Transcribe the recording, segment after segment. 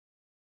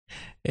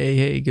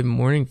Hey, good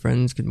morning,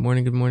 friends. Good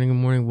morning, good morning, good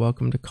morning.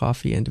 Welcome to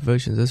Coffee and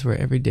Devotions. This is where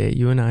every day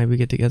you and I, we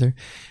get together,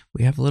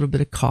 we have a little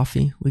bit of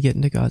coffee, we get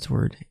into God's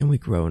Word, and we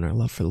grow in our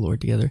love for the Lord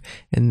together.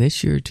 And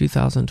this year,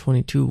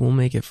 2022, we'll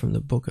make it from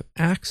the book of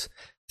Acts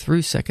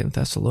through 2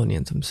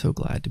 Thessalonians. I'm so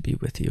glad to be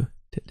with you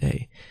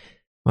today.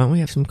 Why don't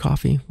we have some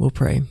coffee? We'll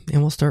pray,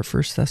 and we'll start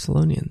 1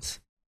 Thessalonians.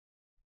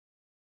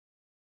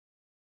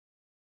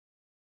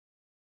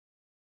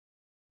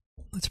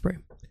 Let's pray.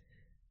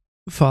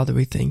 Father,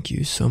 we thank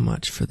you so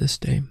much for this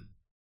day,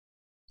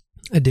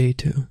 a day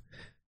to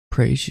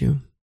praise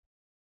you,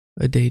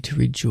 a day to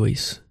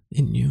rejoice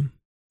in you,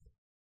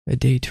 a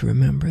day to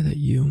remember that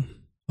you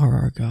are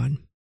our God.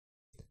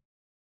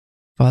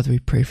 Father, we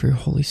pray for your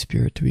Holy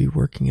Spirit to be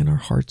working in our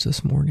hearts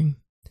this morning,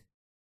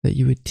 that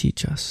you would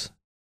teach us,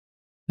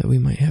 that we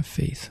might have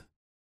faith.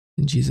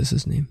 In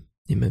Jesus' name,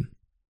 amen.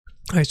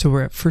 All right, so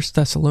we're at 1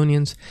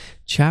 Thessalonians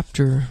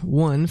chapter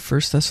 1,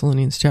 1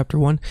 Thessalonians chapter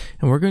 1,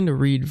 and we're going to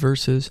read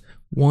verses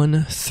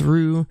 1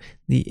 through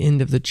the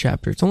end of the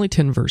chapter. It's only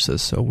 10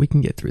 verses, so we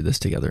can get through this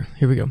together.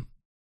 Here we go.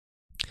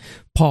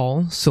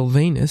 Paul,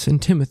 Silvanus,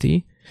 and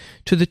Timothy,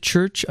 to the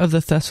church of the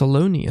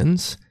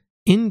Thessalonians,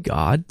 in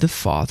God the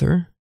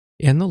Father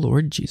and the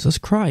Lord Jesus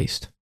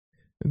Christ.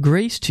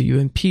 Grace to you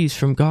and peace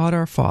from God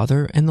our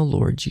Father and the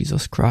Lord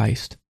Jesus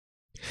Christ.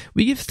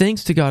 We give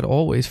thanks to God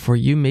always for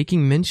you,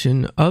 making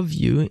mention of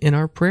you in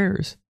our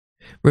prayers,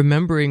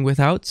 remembering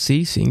without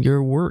ceasing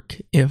your work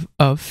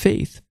of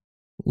faith,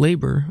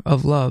 labor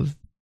of love,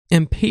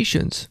 and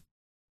patience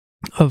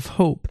of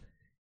hope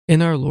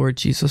in our Lord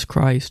Jesus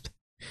Christ,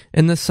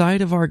 in the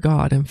sight of our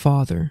God and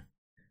Father,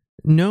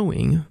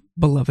 knowing,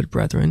 beloved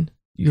brethren,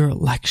 your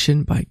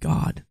election by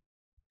God.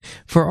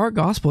 For our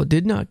gospel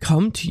did not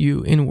come to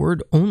you in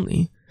word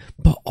only,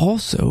 but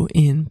also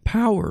in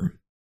power,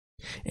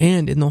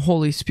 and in the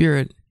Holy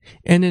Spirit,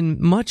 and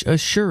in much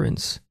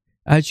assurance,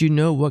 as you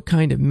know what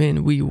kind of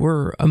men we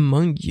were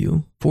among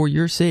you for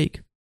your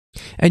sake.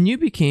 And you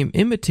became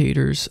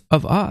imitators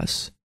of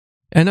us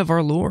and of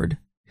our Lord,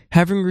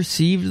 having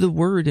received the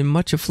word in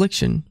much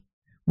affliction,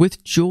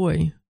 with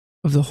joy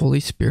of the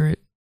Holy Spirit,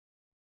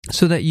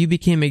 so that you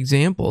became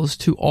examples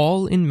to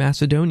all in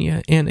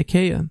Macedonia and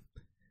Achaia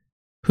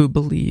who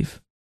believe.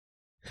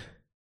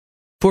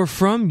 For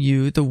from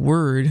you the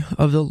word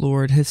of the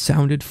Lord has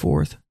sounded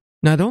forth,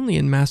 not only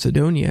in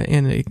Macedonia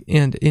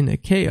and in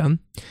Achaia,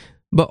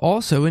 but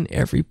also in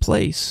every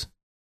place.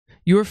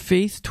 Your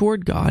faith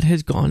toward God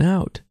has gone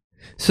out,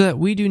 so that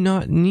we do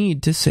not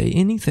need to say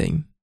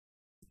anything.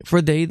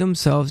 For they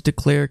themselves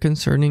declare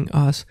concerning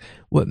us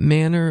what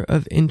manner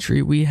of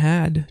entry we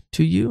had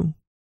to you,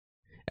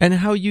 and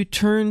how you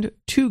turned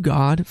to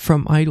God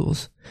from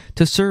idols,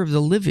 to serve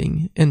the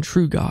living and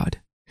true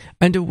God,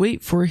 and to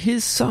wait for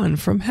his Son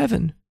from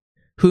heaven,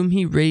 whom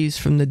he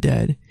raised from the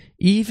dead,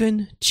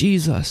 even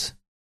Jesus,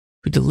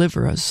 who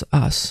delivers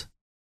us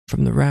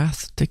from the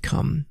wrath to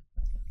come.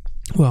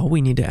 Well,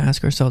 we need to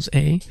ask ourselves,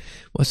 A,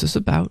 what's this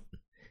about?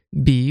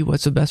 B,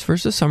 what's the best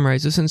verse to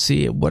summarize this? And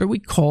C, what are we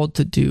called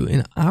to do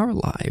in our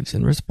lives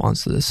in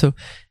response to this? So,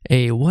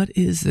 A, what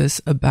is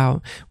this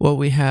about? Well,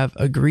 we have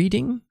a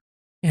greeting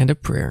and a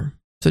prayer.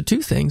 So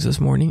 2 things this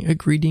morning, a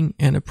greeting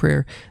and a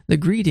prayer. The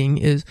greeting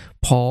is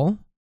Paul,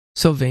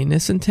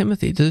 Silvanus, and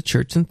Timothy to the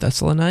church in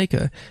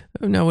Thessalonica.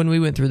 Now, when we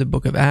went through the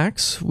book of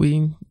Acts,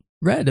 we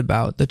read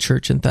about the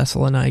church in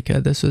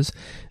Thessalonica. This was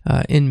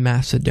in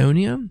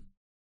Macedonia,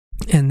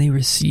 and they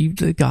received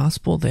the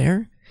gospel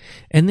there,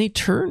 and they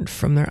turned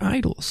from their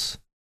idols,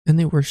 and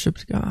they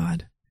worshiped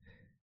God.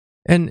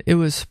 And it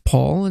was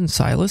Paul and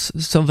Silas.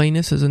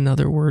 Silvanus is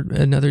another word,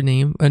 another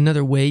name,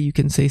 another way you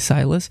can say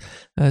Silas.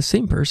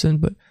 Same person,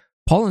 but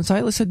Paul and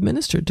Silas had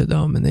ministered to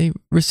them, and they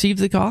received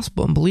the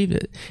gospel and believed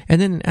it.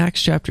 And then in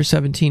Acts chapter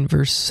 17,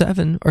 verse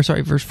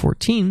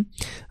 14,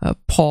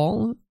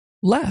 Paul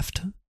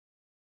left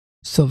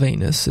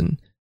Silvanus and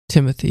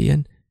Timothy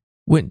and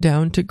went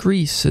down to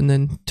Greece and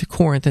then to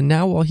Corinth. And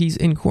now while he's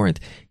in Corinth,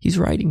 he's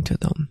writing to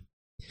them.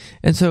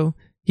 And so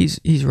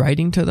he's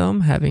writing to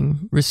them,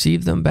 having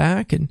received them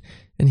back, and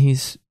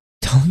he's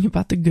telling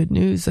about the good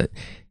news that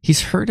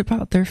he's heard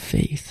about their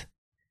faith.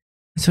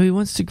 And so he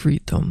wants to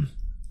greet them.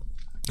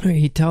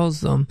 He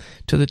tells them,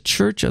 to the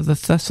church of the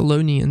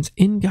Thessalonians,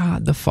 in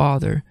God the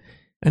Father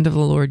and of the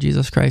Lord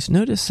Jesus Christ.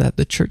 Notice that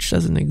the church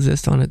doesn't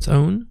exist on its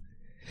own,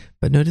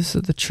 but notice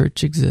that the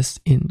church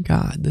exists in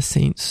God. The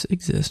saints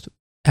exist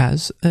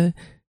as an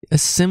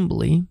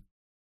assembly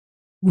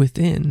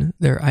within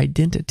their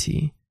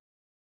identity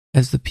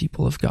as the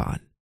people of God.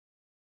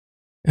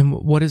 And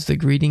what is the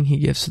greeting he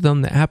gives to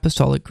them? The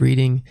apostolic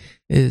greeting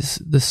is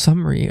the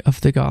summary of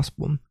the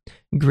gospel.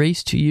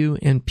 Grace to you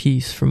and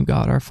peace from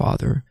God our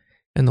Father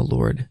and the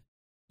Lord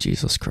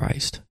Jesus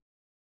Christ.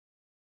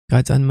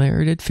 God's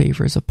unmerited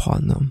favor is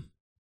upon them,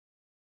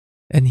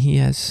 and he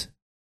has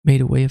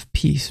made a way of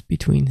peace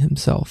between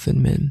himself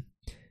and men.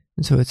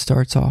 And so it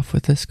starts off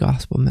with this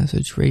gospel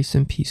message, grace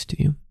and peace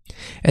to you.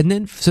 And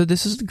then, so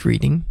this is the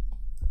greeting.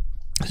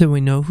 So we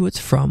know who it's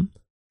from,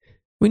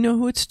 we know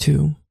who it's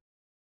to,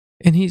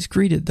 and he's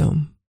greeted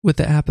them with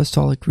the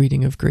apostolic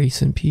reading of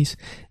grace and peace.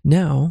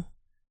 Now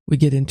we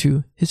get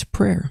into his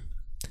prayer.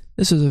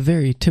 This is a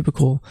very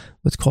typical,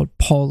 what's called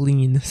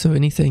Pauline. So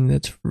anything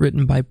that's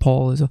written by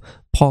Paul is a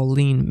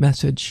Pauline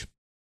message.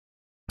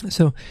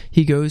 So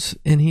he goes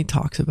and he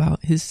talks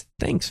about his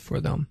thanks for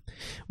them.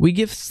 We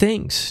give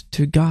thanks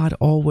to God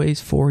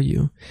always for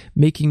you,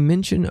 making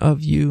mention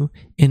of you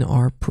in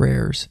our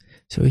prayers.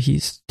 So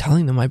he's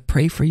telling them, I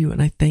pray for you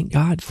and I thank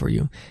God for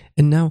you.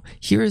 And now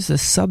here is the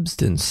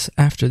substance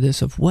after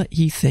this of what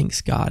he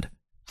thanks God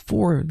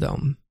for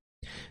them.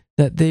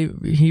 That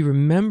he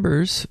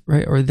remembers,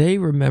 right, or they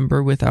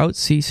remember without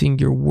ceasing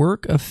your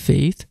work of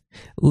faith,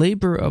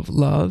 labor of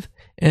love,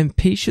 and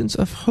patience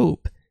of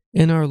hope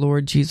in our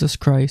Lord Jesus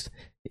Christ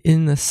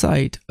in the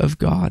sight of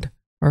God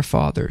our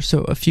Father.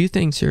 So a few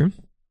things here.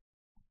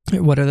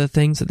 What are the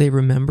things that they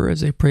remember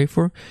as they pray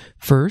for?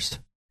 First,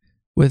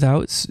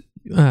 without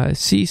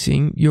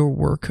ceasing your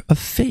work of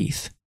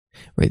faith.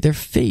 Right, their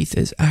faith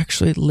is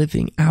actually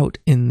living out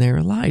in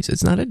their lives.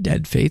 It's not a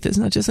dead faith. It's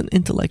not just an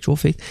intellectual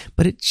faith,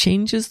 but it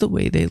changes the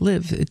way they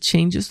live. It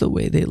changes the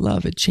way they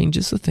love. It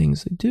changes the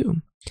things they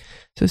do.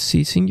 So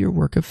ceasing your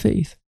work of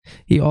faith.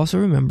 He also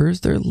remembers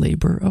their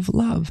labor of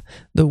love.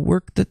 The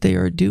work that they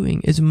are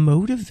doing is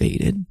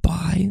motivated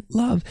by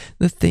love.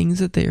 The things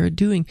that they are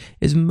doing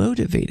is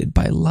motivated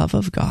by love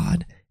of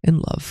God and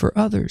love for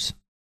others.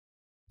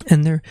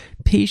 And their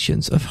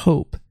patience of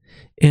hope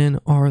in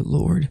our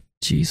Lord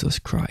Jesus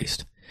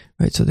Christ.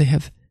 Right? So they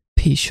have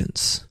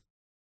patience.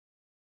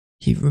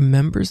 He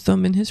remembers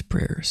them in his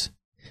prayers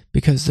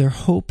because their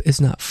hope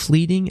is not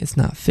fleeting, it's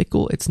not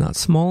fickle, it's not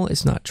small,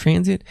 it's not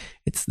transient,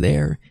 it's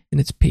there and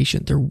it's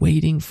patient. They're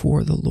waiting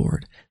for the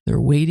Lord. They're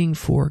waiting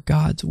for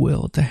God's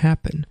will to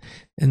happen,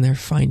 and they're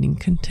finding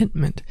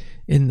contentment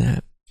in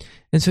that.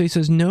 And so he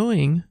says,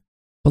 knowing,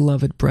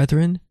 beloved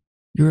brethren,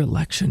 your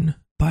election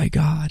by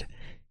God.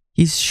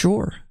 He's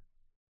sure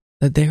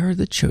that they are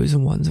the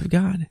chosen ones of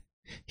God.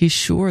 He's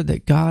sure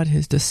that God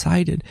has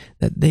decided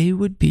that they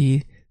would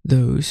be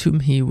those whom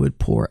he would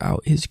pour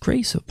out his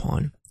grace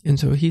upon. And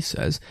so he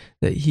says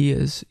that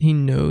he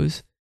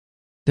knows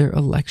their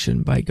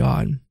election by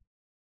God.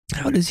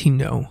 How does he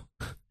know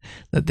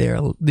that they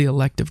are the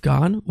elect of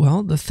God?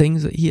 Well, the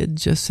things that he had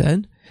just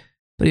said,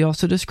 but he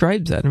also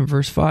describes that in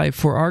verse 5.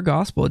 For our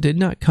gospel did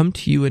not come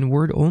to you in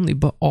word only,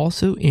 but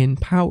also in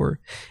power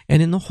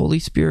and in the Holy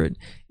Spirit,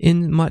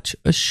 in much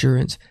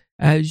assurance,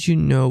 as you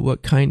know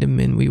what kind of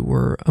men we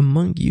were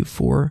among you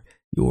for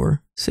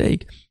your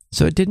sake.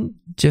 So it didn't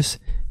just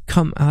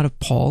come out of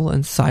Paul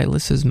and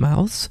Silas's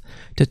mouths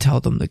to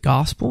tell them the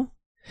gospel,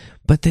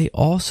 but they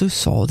also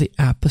saw the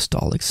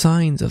apostolic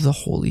signs of the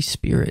Holy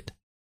Spirit.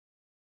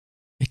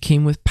 It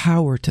came with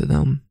power to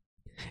them,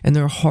 and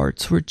their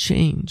hearts were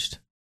changed.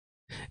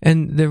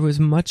 And there was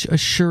much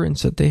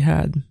assurance that they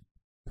had,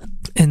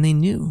 and they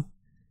knew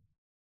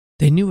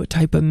what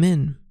type of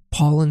men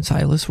Paul and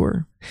Silas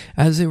were.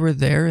 As they were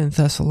there in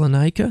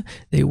Thessalonica,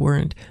 they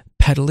weren't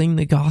peddling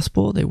the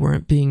gospel, they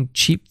weren't being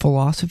cheap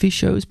philosophy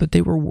shows, but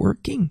they were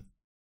working.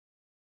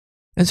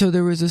 And so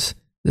there was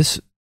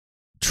this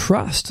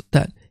trust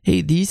that,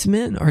 hey, these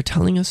men are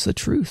telling us the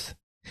truth.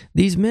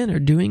 These men are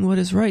doing what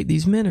is right.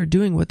 These men are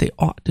doing what they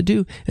ought to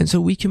do. And so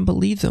we can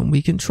believe them.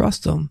 We can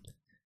trust them.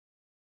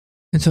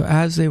 And so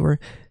as they were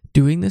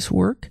doing this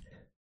work,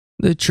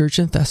 the church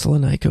in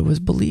Thessalonica was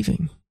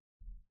believing,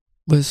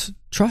 was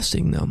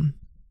trusting them,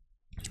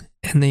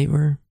 and they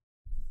were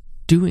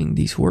doing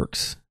these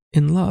works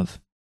in love.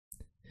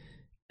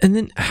 And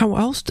then how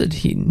else did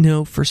he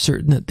know for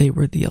certain that they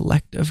were the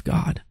elect of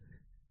God?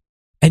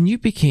 And you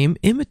became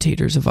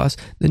imitators of us.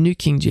 The New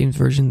King James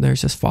Version,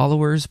 there's just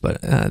followers,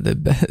 but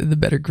the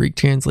better Greek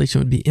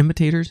translation would be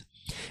imitators.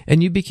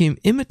 And you became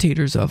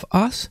imitators of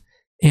us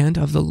and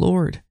of the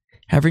Lord,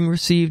 having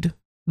received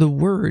the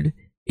word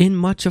in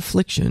much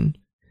affliction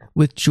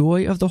with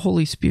joy of the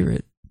Holy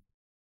Spirit.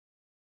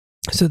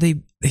 So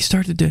they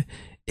started to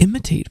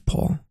imitate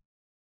Paul,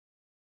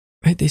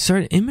 right? They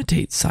started to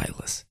imitate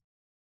Silas.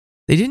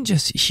 They didn't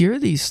just hear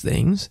these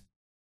things,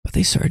 but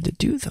they started to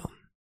do them.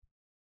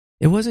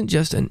 It wasn't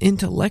just an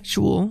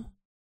intellectual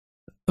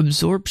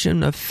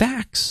absorption of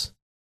facts,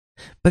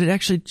 but it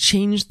actually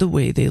changed the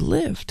way they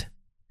lived.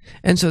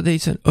 And so they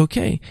said,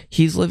 okay,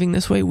 he's living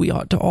this way, we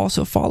ought to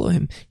also follow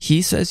him.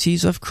 He says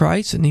he's of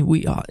Christ, and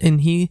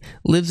he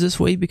lives this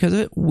way because of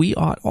it. We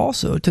ought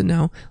also to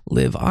now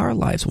live our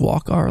lives,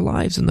 walk our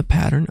lives in the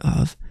pattern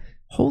of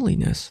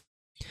holiness.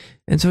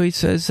 And so he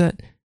says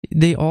that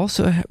they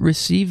also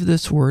received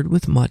this word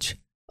with much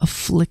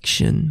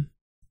affliction.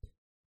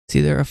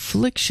 See, their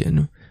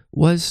affliction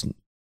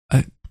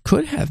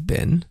could have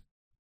been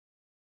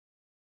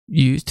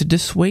used to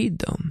dissuade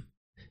them,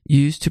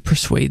 used to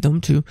persuade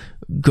them to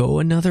go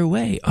another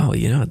way. Oh,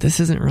 this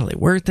isn't really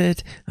worth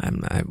it.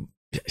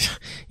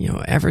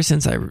 Ever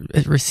since I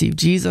received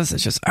Jesus,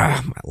 it's just,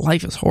 my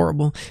life is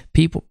horrible.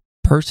 People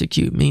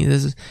persecute me.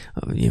 This is,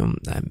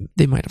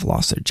 they might have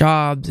lost their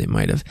jobs. They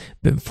might have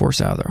been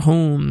forced out of their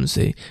homes.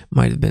 They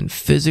might have been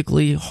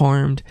physically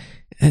harmed.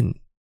 And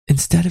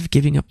instead of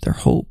giving up their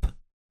hope,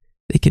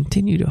 they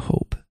continue to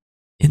hope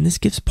And this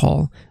gives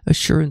Paul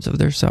assurance of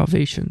their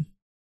salvation,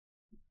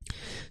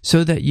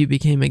 so that you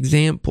became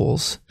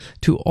examples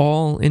to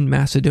all in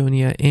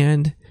Macedonia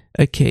and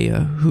Achaia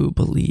who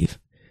believe.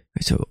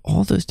 So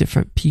all those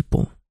different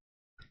people,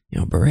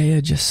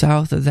 Berea just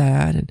south of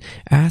that, and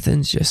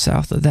Athens just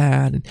south of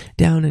that, and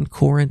down in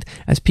Corinth,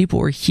 as people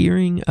were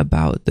hearing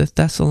about the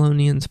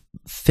Thessalonians'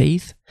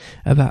 faith,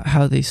 about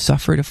how they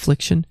suffered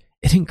affliction,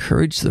 it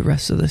encouraged the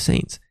rest of the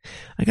saints.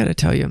 I got to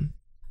tell you,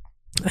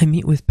 I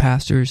meet with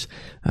pastors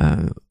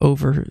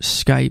over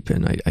Skype,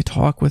 and I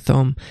talk with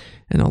them,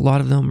 and a lot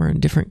of them are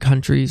in different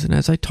countries, and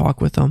as I talk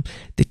with them,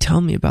 they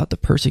tell me about the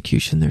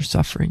persecution they're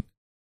suffering.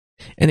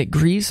 And it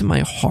grieves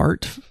my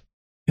heart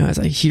as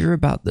I hear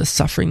about the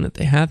suffering that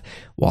they have.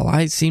 While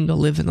I seem to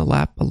live in the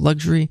lap of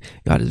luxury,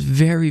 God is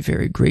very,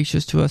 very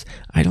gracious to us.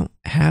 I don't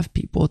have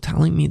people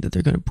telling me that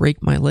they're going to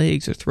break my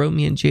legs or throw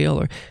me in jail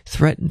or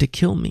threaten to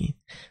kill me.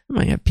 I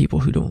might have people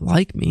who don't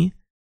like me,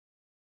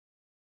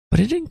 but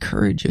it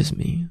encourages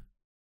me.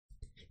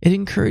 It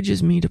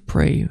encourages me to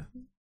pray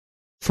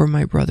for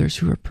my brothers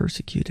who are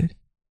persecuted.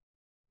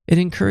 It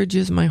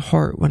encourages my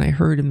heart when I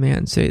heard a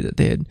man say that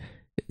they had,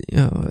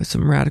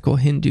 some radical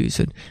Hindus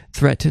had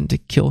threatened to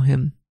kill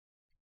him.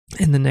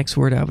 And the next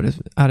word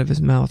out of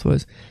his mouth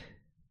was,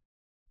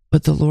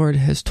 "But the Lord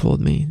has told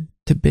me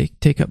to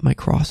take up my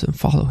cross and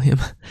follow him."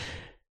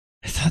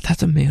 I thought,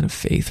 that's a man of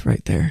faith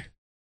right there.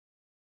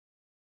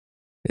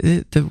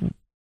 The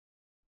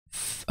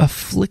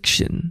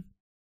affliction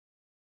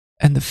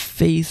and the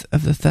faith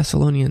of the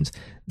Thessalonians,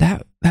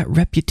 that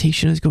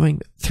reputation is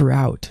going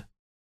throughout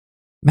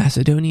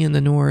Macedonia in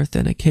the north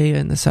and Achaia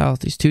in the south,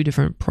 these two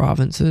different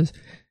provinces.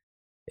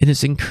 It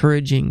is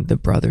encouraging the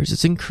brothers.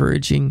 It's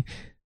encouraging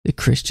the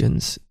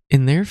Christians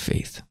in their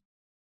faith.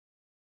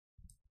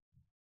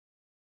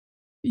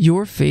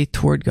 Your faith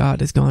toward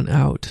God has gone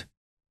out,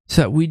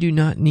 so that we do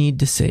not need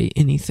to say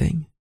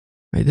anything.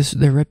 Right?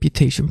 Their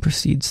reputation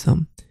precedes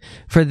them.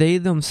 For they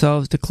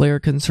themselves declare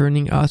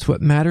concerning us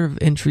what matter of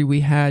entry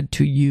we had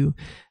to you,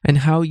 and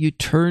how you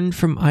turned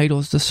from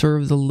idols to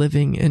serve the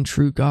living and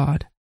true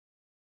God.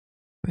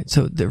 Right,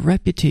 so the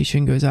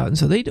reputation goes out, and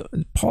so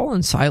Paul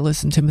and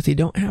Silas and Timothy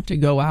don't have to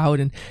go out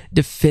and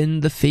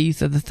defend the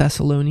faith of the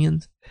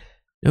Thessalonians,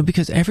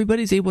 because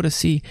everybody's able to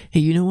see, hey,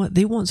 you know what?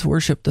 They once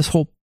worshipped this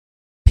whole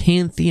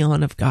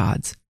pantheon of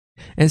gods.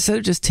 And instead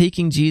of just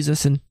taking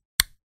Jesus and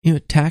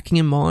tacking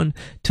him on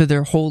to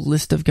their whole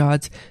list of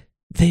gods,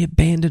 they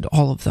abandoned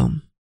all of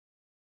them,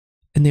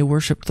 and they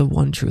worshipped the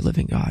one true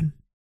living God.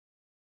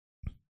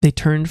 They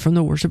turned from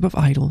the worship of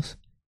idols,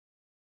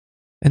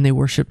 and they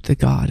worshipped the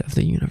God of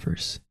the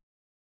universe,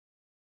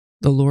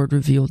 the Lord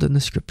revealed in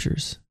the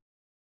scriptures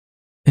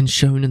and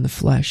shown in the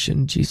flesh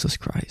in Jesus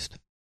Christ.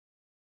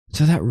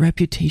 So that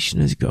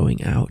reputation is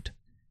going out.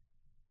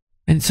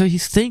 And so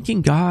he's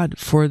thanking God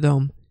for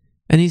them.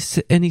 And he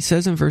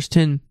says in verse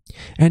 10,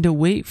 "And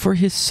await for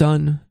his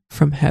Son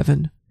from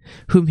heaven,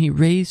 whom he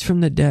raised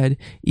from the dead,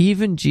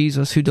 even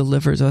Jesus, who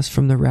delivers us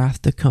from the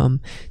wrath to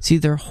come." See,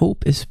 their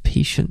hope is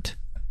patient.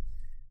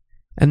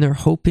 And they're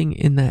hoping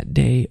in that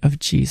day of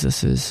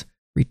Jesus'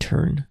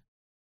 return.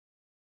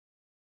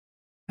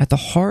 At the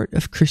heart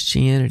of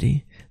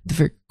Christianity, the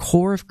very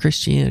core of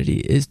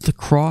Christianity is the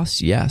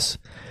cross, yes,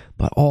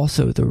 but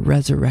also the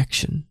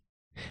resurrection.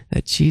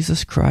 That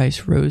Jesus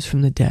Christ rose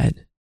from the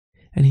dead,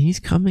 and he's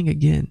coming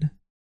again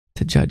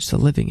to judge the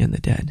living and the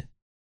dead.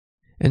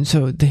 And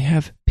so they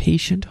have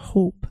patient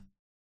hope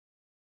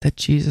that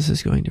Jesus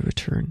is going to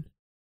return.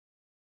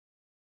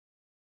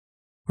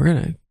 We're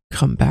going to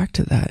come back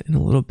to that in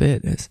a little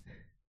bit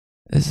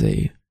as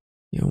they,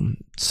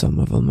 some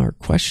of them are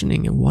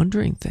questioning and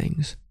wondering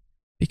things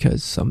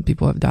because some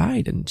people have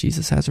died and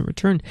Jesus hasn't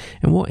returned.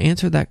 And we'll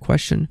answer that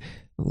question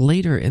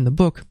later in the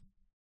book.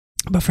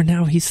 But for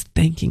now, he's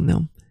thanking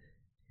them.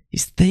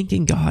 He's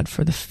thanking God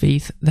for the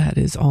faith that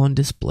is on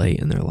display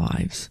in their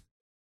lives.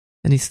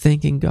 And he's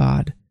thanking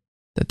God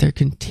that they're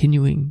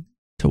continuing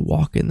to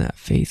walk in that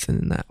faith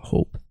and in that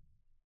hope.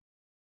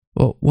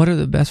 Well, what are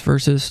the best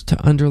verses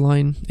to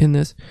underline in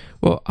this?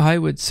 Well, I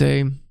would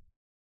say,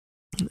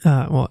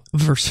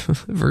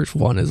 verse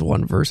 1 is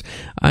one verse.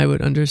 I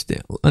would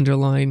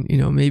underline,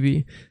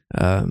 maybe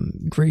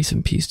grace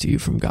and peace to you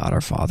from God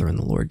our Father and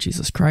the Lord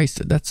Jesus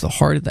Christ. That's the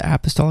heart of the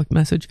apostolic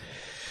message.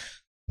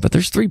 But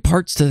there's 3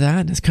 parts to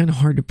that. It's kind of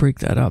hard to break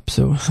that up,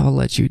 so I'll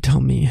let you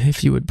tell me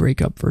if you would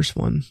break up verse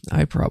 1.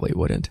 I probably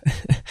wouldn't.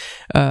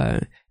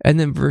 And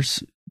then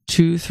verse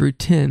 2 through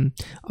 10,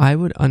 I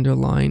would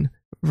underline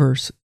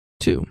verse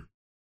 2.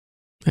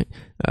 Right?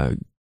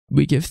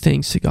 We give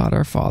thanks to God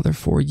our Father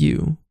for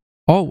you,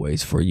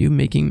 always for you,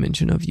 making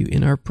mention of you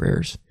in our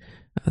prayers.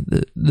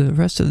 The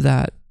rest of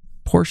that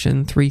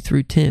portion, 3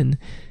 through 10,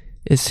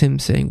 is him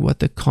saying what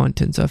the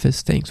contents of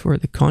his thanks were.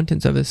 The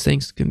contents of his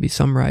thanks can be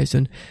summarized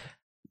in,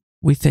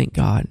 we thank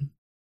God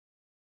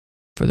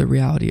for the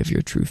reality of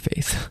your true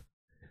faith.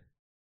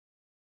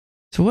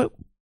 So what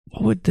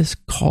would this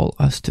call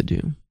us to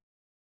do?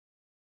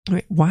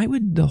 Right? Why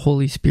would the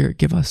Holy Spirit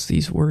give us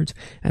these words,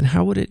 and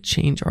how would it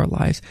change our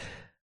lives?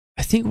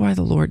 I think why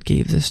the Lord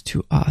gave this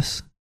to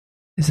us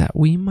is that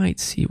we might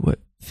see what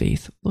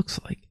faith looks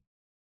like.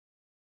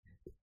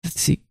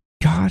 See,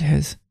 God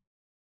has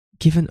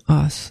given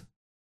us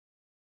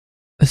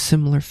a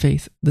similar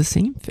faith, the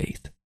same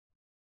faith.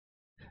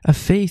 A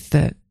faith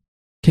that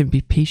can be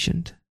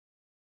patient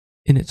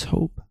in its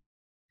hope.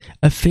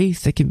 A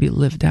faith that can be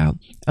lived out.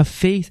 A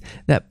faith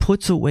that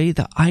puts away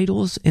the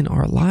idols in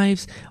our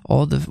lives,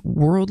 all the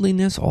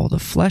worldliness, all the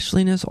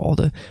fleshliness, all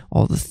the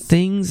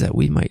things that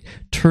we might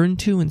turn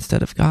to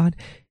instead of God,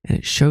 and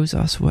it shows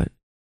us what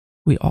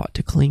we ought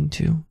to cling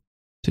to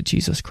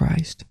Jesus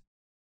Christ.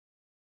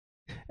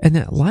 And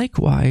that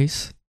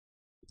likewise,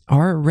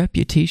 our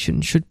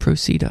reputation should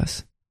precede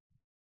us,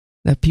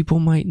 that people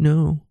might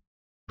know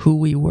who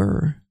we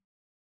were,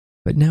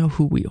 but now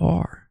who we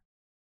are.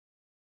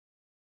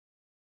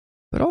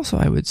 But also,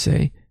 I would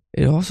say,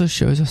 it also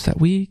shows us that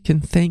we can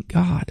thank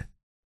God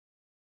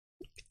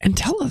and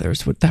tell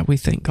others that we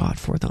thank God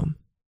for them.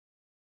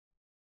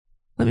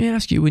 Let me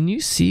ask you, when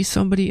you see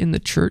somebody in the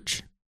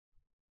church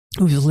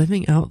who's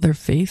living out their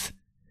faith,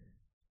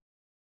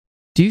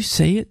 do you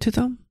say it to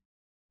them?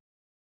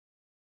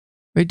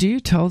 Or do you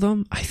tell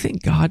them, I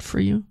thank God for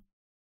you?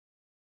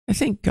 I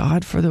thank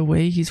God for the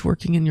way He's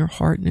working in your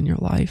heart and in your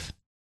life.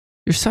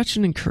 You're such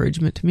an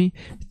encouragement to me.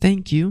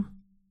 Thank you.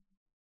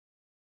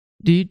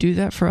 Do you do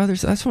that for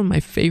others? That's one of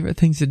my favorite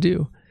things to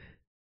do.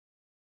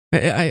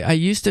 I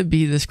used to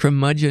be this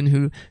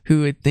curmudgeon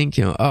who would think,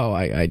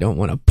 I don't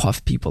want to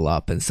puff people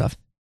up and stuff.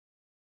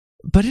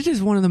 But it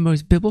is one of the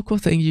most biblical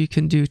things you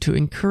can do to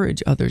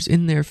encourage others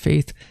in their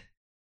faith,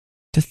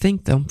 to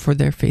thank them for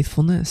their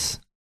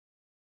faithfulness.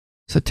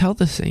 So tell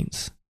the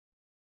saints,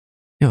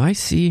 I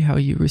see how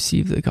you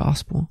receive the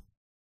gospel,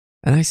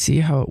 and I see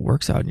how it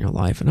works out in your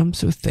life, and I'm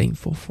so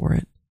thankful for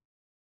it.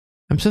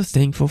 I'm so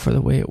thankful for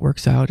the way it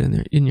works out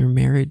in your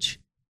marriage.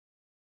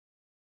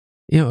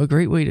 A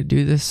great way to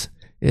do this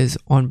is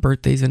on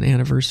birthdays and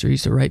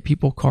anniversaries to write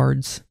people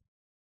cards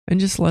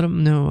and just let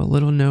them know a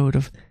little note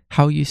of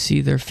how you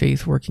see their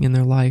faith working in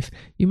their life.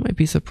 You might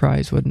be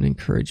surprised what an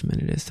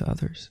encouragement it is to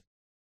others.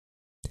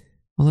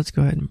 Well, let's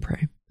go ahead and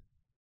pray.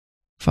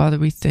 Father,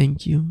 we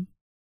thank you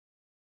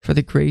for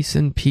the grace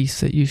and peace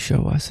that you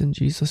show us in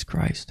Jesus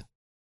Christ.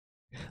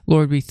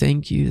 Lord, we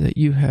thank you that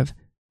you have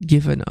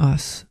given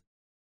us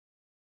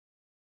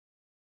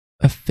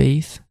a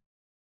faith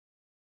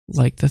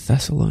like the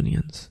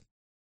Thessalonians.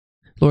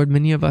 Lord,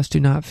 many of us do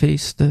not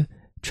face the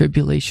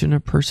tribulation or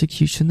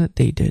persecution that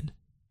they did,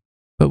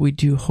 but we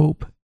do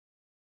hope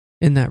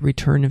in that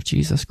return of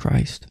Jesus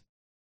Christ,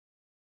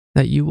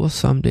 that you will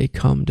someday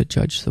come to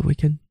judge the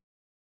wicked.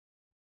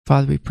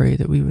 Father, we pray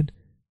that we would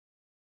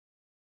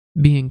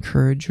be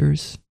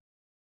encouragers,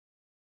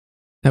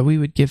 that we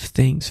would give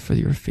thanks for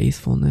your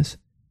faithfulness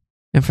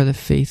and for the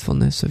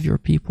faithfulness of your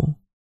people.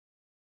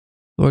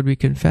 Lord, we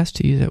confess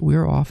to you that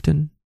we're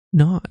often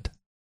not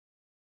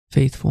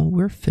faithful.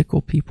 We're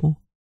fickle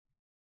people.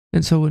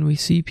 And so when we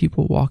see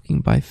people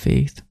walking by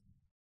faith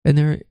and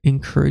they're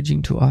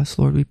encouraging to us,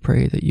 Lord, we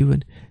pray that you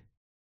would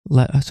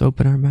let us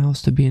open our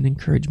mouths to be an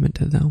encouragement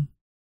to them.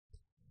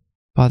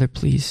 Father,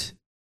 please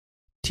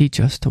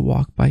teach us to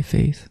walk by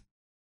faith.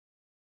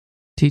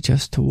 Teach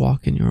us to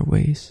walk in your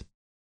ways.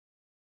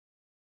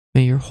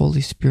 May your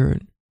Holy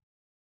Spirit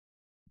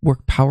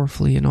work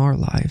powerfully in our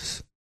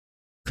lives.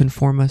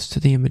 Conform us to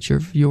the image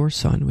of your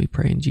Son, we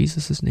pray in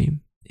Jesus' name.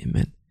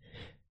 Amen.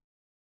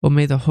 Well,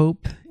 may the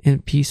hope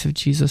and peace of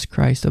Jesus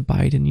Christ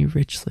abide in you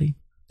richly,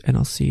 and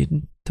I'll see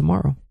you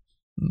tomorrow.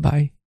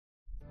 Bye.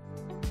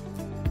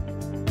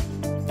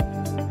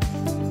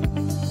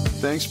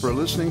 Thanks for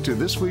listening to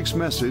this week's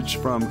message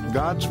from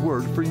God's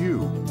Word for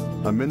You,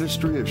 a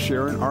ministry of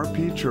Sharon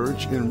RP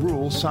Church in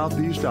rural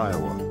southeast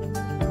Iowa.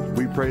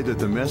 We pray that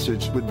the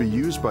message would be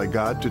used by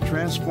God to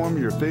transform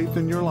your faith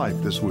in your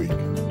life this week.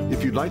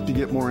 If you'd like to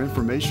get more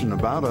information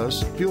about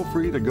us, feel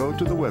free to go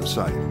to the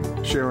website,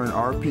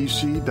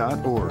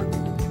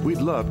 SharonRPC.org. We'd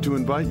love to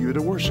invite you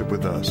to worship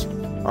with us.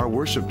 Our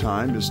worship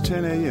time is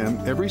 10 a.m.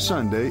 every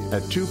Sunday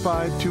at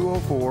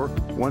 25204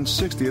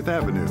 160th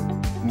Avenue,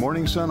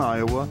 Morning Sun,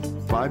 Iowa,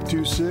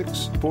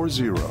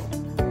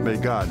 52640. May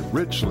God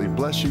richly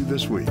bless you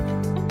this week.